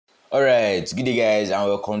Alright, good day guys and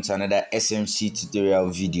welcome to another SMC tutorial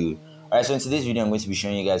video. Alright, so in today's video I'm going to be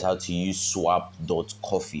showing you guys how to use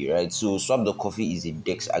Swap.Coffee, right? So Swap.Coffee is a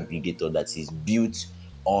DEX aggregator that is built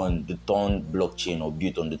on the Ton blockchain or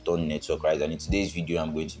built on the Ton network, right? And in today's video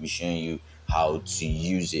I'm going to be showing you how to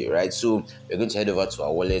use it, right? So we're going to head over to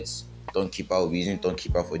our wallet, Tonkeeper. We'll be using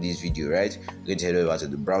Tonkeeper for this video, right? We're going to head over to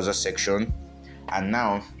the browser section. And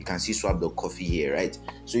now you can see Swap.Coffee here, right?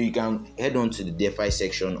 So you can head on to the DeFi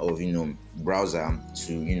section of browser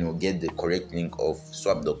to get the correct link of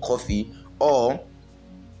Swap.Coffee, or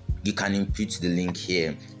you can input the link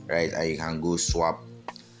here, right? And you can go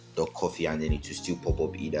Swap.Coffee and then it will still pop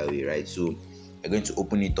up either way, right? So we're going to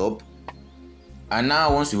open it up. And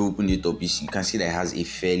now once you've opened it up, you can see that it has a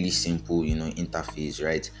fairly simple interface,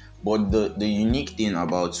 right? But the unique thing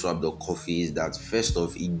about Swap.Coffee is that first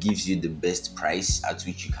off, it gives you the best price at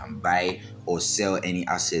which you can buy or sell any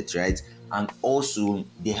asset, right? And also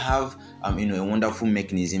they have a wonderful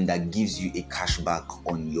mechanism that gives you a cashback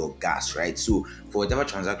on your gas, right? So for whatever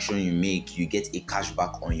transaction you make, you get a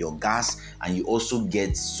cashback on your gas, and you also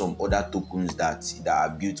get some other tokens that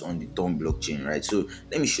are built on the Ton blockchain, right? So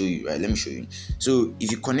let me show you, right? Let me show you. So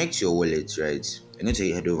if you connect your wallet, right, I'm going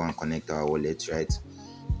to head over and connect our wallet, right?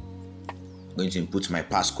 I'm going to input my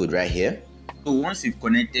passcode right here. So once we've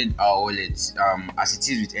connected our wallet, as it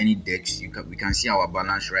is with any DEX, we can see our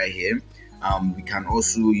balance right here. We can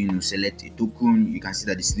also select a token. You can see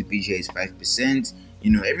that the slippage here is 5%.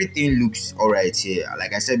 Everything looks all right here.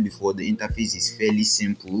 Like I said before, the interface is fairly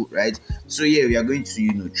simple, right? So yeah, we are going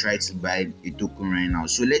to try to buy a token right now.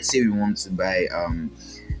 So let's say we want to buy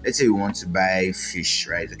fish,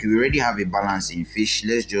 right? Okay, we already have a balance in fish.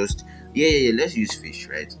 Let's just let's use fish,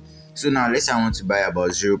 right? So now let's say I want to buy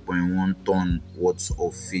about 0.1 ton worth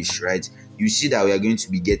of fish, right? You see that we are going to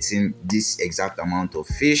be getting this exact amount of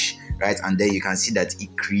fish, right? And then you can see that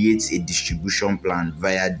it creates a distribution plan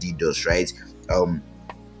via DDoS, right?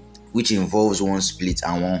 Which involves one split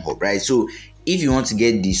and one hop, right? So if you want to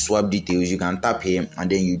get the swap details, you can tap here and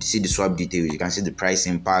then you see the swap details. You can see the price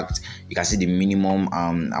impact, you can see the minimum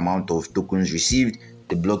amount of tokens received,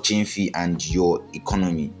 the blockchain fee, and your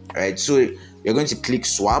economy, right? So we're going to click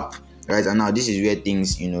swap, right? And now this is where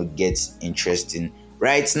things get interesting.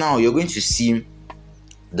 Right now you're going to see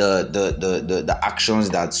the actions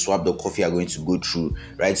that Swap.Coffee are going to go through,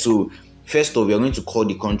 right? So first off, you're going to call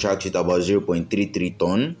the contract with about 0.33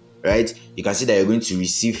 ton, right? You can see that you're going to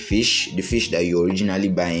receive fish, the fish that you're originally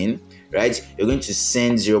buying, right? You're going to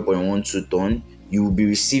send 0.12 ton. You will be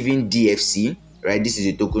receiving DFC, right? This is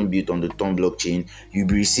a token built on the Ton blockchain. You'll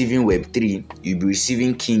be receiving Web3, you'll be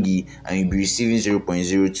receiving Kingi, and you'll be receiving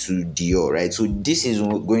 0.02 Dior, right? So this is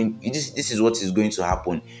what is going to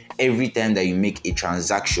happen every time that you make a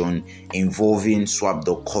transaction involving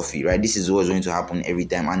Swap.Coffee, right? This is what's going to happen every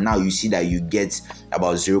time. And now you see that you get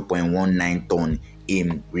about 0.19 ton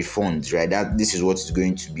in refunds, right? This is what is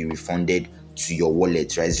going to be refunded to your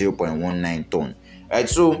wallet, right? 0.19 ton, right?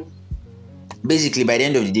 So basically by the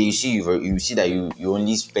end of the day, you see that you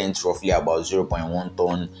only spent roughly about 0.1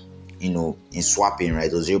 ton in swapping,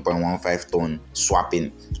 right? Or 0.15 ton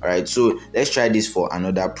swapping. All right, so let's try this for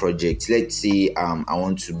another project. Let's say I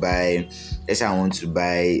want to buy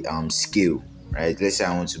scale, right? Let's say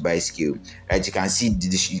I want to buy scale, right? You can see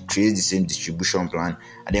it creates the same distribution plan,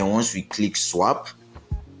 and then once we click swap,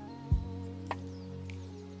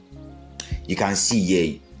 you can see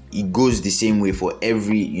here it goes the same way for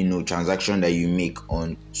every transaction that you make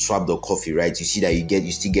on Swap.Coffee, right? You see that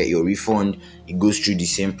you still get your refund. It goes through the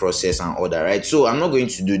same process and order, right? So I'm not going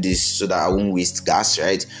to do this so that I won't waste gas,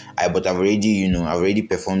 right? But I've already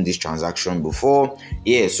performed this transaction before.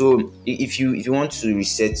 Yeah, so if you want to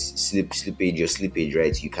reset your slippage,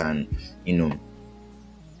 right, you can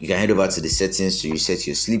head over to the settings to reset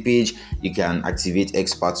your slippage. You can activate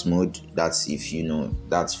expert mode. That's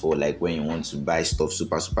that's for like when you want to buy stuff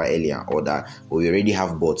super early and order. But we already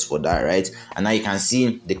have bots for that, right? And now you can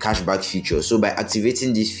see the cashback feature. So by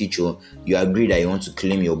activating this feature, you agree that you want to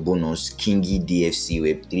claim your bonus, Kingi, DFC,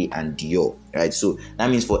 Web3, and Dior, right? So that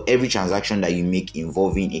means for every transaction that you make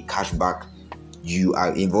involving a cashback,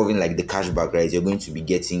 like the cashback, right? You're going to be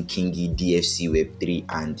getting Kingi, DFC, Web3,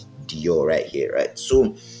 and Dior right here, right?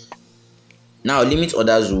 So now limit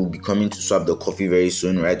orders will be coming to Swap.Coffee very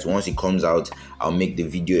soon, right? Once it comes out, I'll make the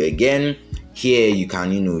video again. Here you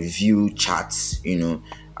can view charts. You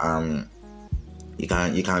can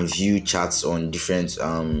view charts on different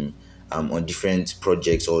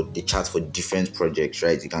projects, or the chart for different projects,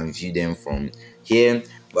 right? You can view them from here.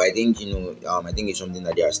 But I think I think it's something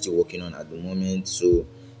that they are still working on at the moment. So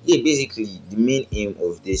yeah, basically the main aim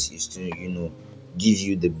of this is to give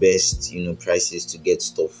you the best prices to get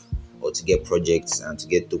stuff or to get projects and to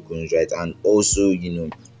get tokens, right? And also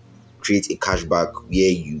create a cashback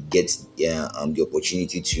where you get the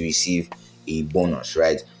opportunity to receive a bonus,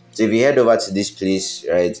 right? So if you head over to this place,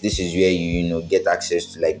 right, this is where you get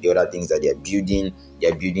access to like the other things that they're building.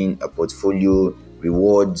 They're building a portfolio,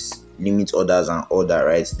 rewards, limit orders, and all that,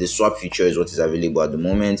 right? The swap feature is what is available at the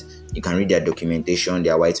moment. You can read their documentation,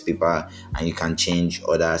 their white paper, and you can change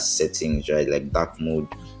other settings, right? Like dark mode,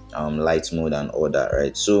 light mode, and all that,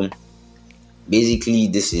 right? So basically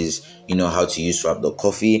this is how to use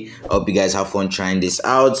Swap.Coffee. I hope you guys have fun trying this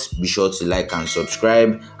out. Be sure to like and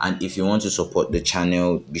subscribe, and if you want to support the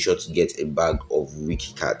channel, be sure to get a bag of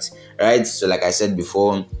WikiCat. Right, so like I said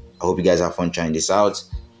before, I hope you guys have fun trying this out.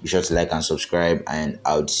 Be sure to like and subscribe, and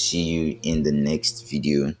I'll see you in the next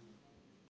video.